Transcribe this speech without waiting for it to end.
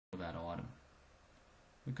for that item.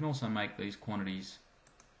 We can also make these quantities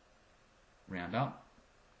round up.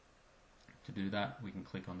 To do that, we can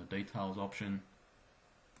click on the details option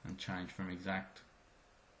and change from exact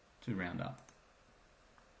to round up.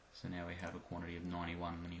 So now we have a quantity of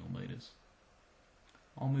 91 lineal meters.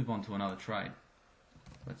 I'll move on to another trade.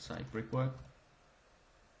 Let's say brickwork.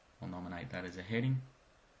 I'll nominate that as a heading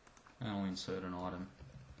and I'll insert an item,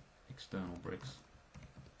 external bricks.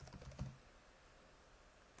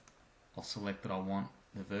 I'll select that I want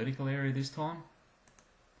the vertical area this time,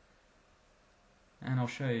 and I'll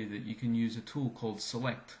show you that you can use a tool called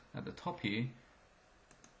select at the top here,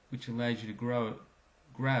 which allows you to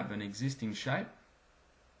grab an existing shape.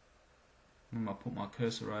 When I put my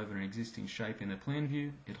cursor over an existing shape in the plan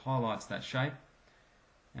view, it highlights that shape,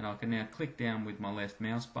 and I can now click down with my left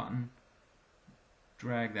mouse button,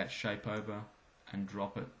 drag that shape over and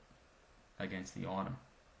drop it against the item.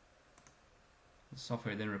 The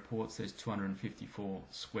software then reports there's 254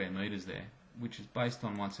 square meters there, which is based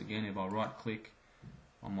on, once again, if I right click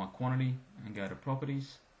on my quantity and go to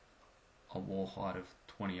properties, a wall height of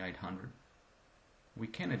 2800. We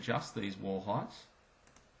can adjust these wall heights.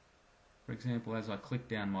 For example, as I click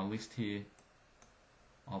down my list here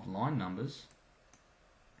of line numbers,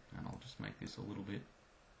 and I'll just make this a little bit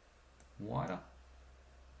wider,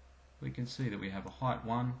 we can see that we have a height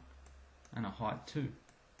 1 and a height 2.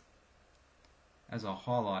 As I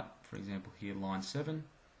highlight, for example here, line 7,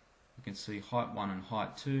 you can see height 1 and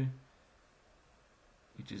height 2,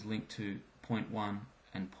 which is linked to point 1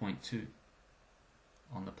 and point 2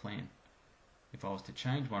 on the plan. If I was to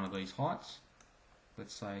change one of these heights,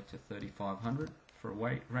 let's say to 3500 for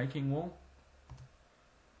a raking wall,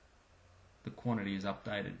 the quantity is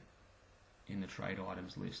updated in the trade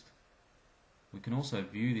items list. We can also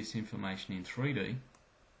view this information in 3D.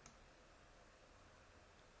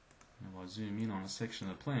 If I zoom in on a section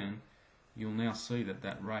of the plan, you'll now see that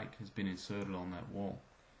that rake has been inserted on that wall.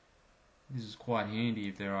 This is quite handy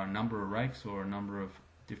if there are a number of rakes or a number of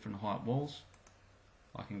different height walls.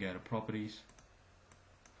 I can go to properties.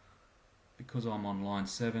 Because I'm on line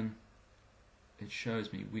 7, it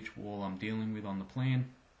shows me which wall I'm dealing with on the plan,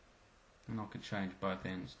 and I can change both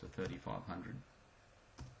ends to 3500,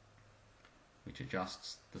 which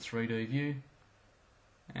adjusts the 3D view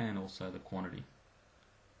and also the quantity.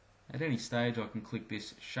 At any stage I can click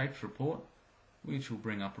this Shapes report, which will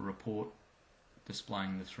bring up a report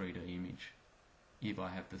displaying the 3D image if I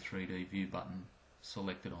have the 3D view button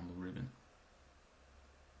selected on the ribbon.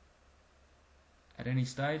 At any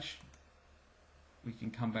stage we can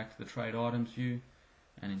come back to the trade items view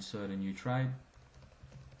and insert a new trade.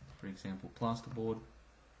 For example, plasterboard,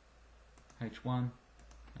 H1,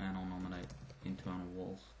 and I'll nominate internal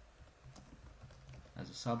walls as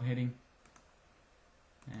a subheading,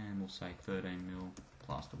 and we'll say 13mm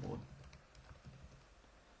plasterboard.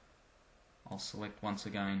 I'll select once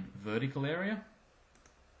again vertical area.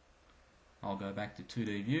 I'll go back to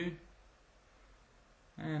 2D view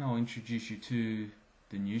and I'll introduce you to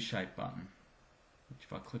the new shape button, which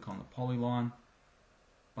if I click on the polyline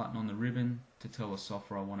button on the ribbon to tell the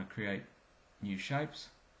software I want to create new shapes,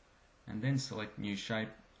 and then select new shape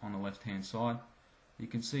on the left hand side, you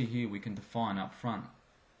can see here we can define up front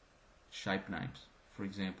shape names. For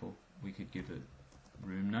example, we could give it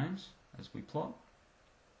room names as we plot.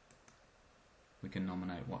 We can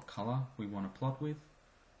nominate what color we want to plot with,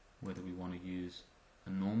 whether we want to use a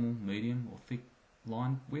normal, medium or thick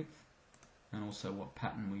line width, and also what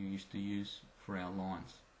pattern we used to use for our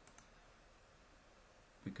lines.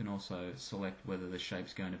 We can also select whether the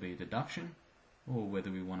shape's going to be a deduction or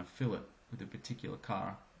whether we want to fill it with a particular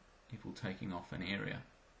colour if we're taking off an area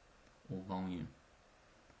or volume.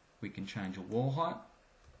 We can change a wall height,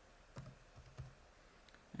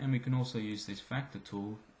 and we can also use this factor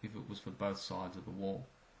tool if it was for both sides of the wall.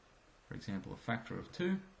 For example, a factor of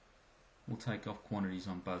 2 will take off quantities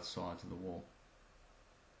on both sides of the wall.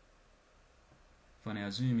 If I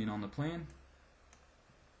now zoom in on the plan,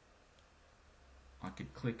 I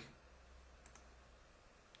could click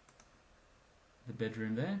the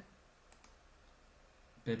bedroom there,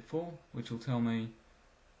 bed 4, which will tell me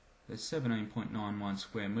there's 17.91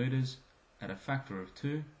 square meters at a factor of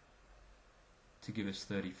 2 to give us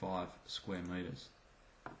 35 square meters.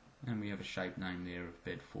 And we have a shape name there of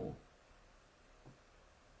bed 4.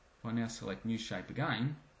 If I now select new shape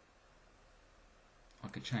again, I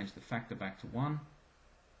could change the factor back to 1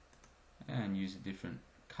 and use a different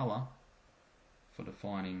colour for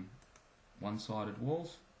defining one-sided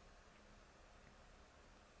walls.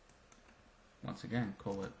 Once again,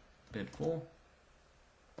 call it bed 4.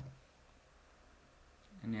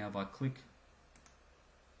 And now if I click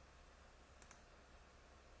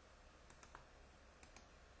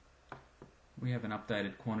we have an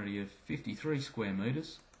updated quantity of 53 square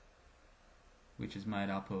metres, which is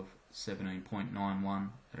made up of 17.91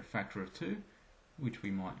 at a factor of 2, which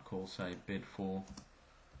we might call, say, bed 4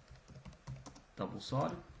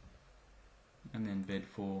 double-sided, and then bed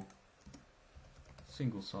 4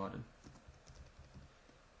 single-sided.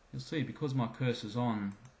 You'll see, because my cursor's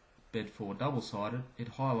on bed 4 double-sided, it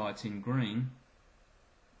highlights in green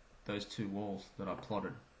those two walls that I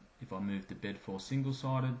plotted. If I move to bed 4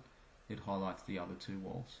 single-sided, it highlights the other two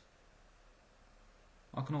walls.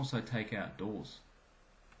 I can also take out doors.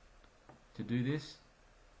 To do this,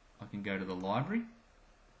 I can go to the library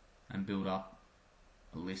and build up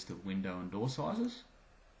a list of window and door sizes,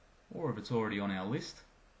 or if it's already on our list,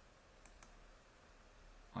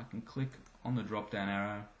 I can click on the drop down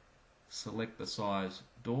arrow, select the size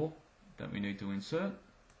door that we need to insert.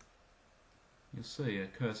 You'll see a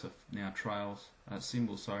cursor now trails,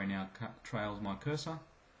 trails my cursor.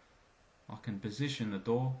 I can position the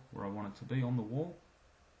door where I want it to be on the wall,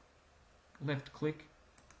 left click,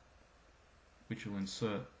 which will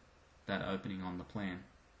insert that opening on the plan.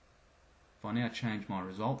 If I now change my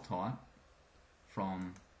result type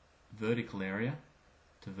from vertical area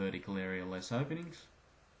to vertical area less openings,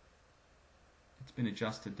 it's been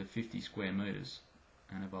adjusted to 50 square metres,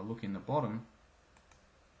 and if I look in the bottom,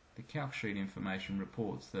 the calc sheet information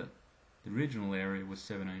reports that the original area was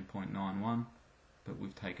 17.91, but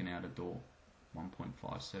we've taken out a door,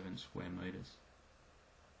 1.57 square metres.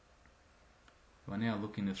 If I now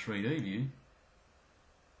look in the 3D view,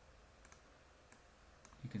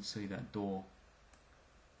 you can see that door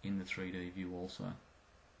in the 3D view also.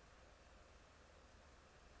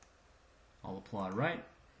 I'll apply rate,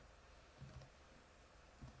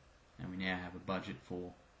 and we now have a budget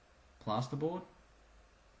for plasterboard.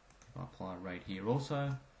 If I apply rate here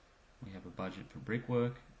also, we have a budget for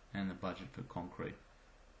brickwork and the budget for concrete,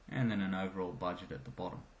 and then an overall budget at the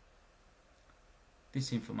bottom.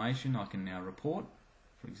 This information I can now report.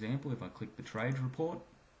 For example, if I click the trades report,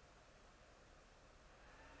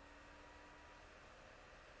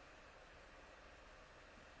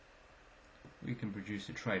 we can produce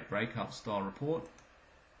a trade breakup style report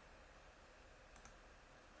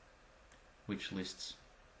which lists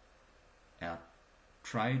our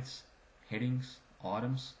trades, headings,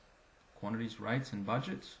 items, quantities, rates and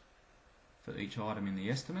budgets for each item in the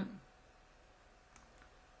estimate.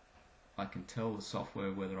 I can tell the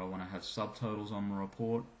software whether I want to have subtotals on my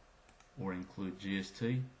report or include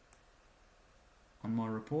GST on my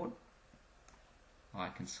report. I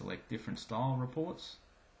can select different style reports.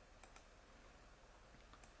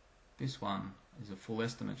 This one is a full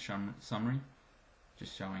estimate summary,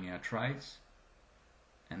 just showing our trades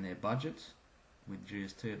and their budgets with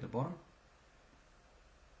GST at the bottom.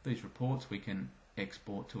 These reports we can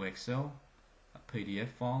export to Excel, a PDF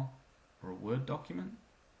file, or a Word document.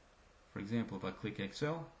 For example, if I click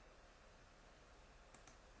Excel,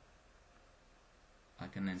 I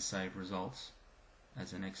can then save results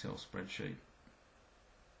as an Excel spreadsheet.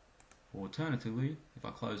 Alternatively, if I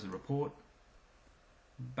close the report,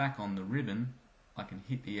 back on the ribbon, I can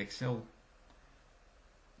hit the Excel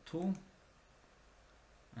tool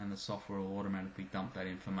and the software will automatically dump that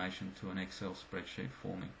information to an Excel spreadsheet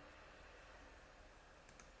for me.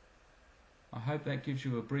 I hope that gives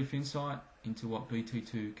you a brief insight into what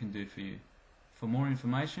BT2 can do for you. For more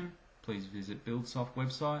information, please visit Buildsoft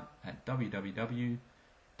website at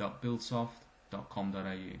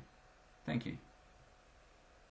www.buildsoft.com.au. Thank you.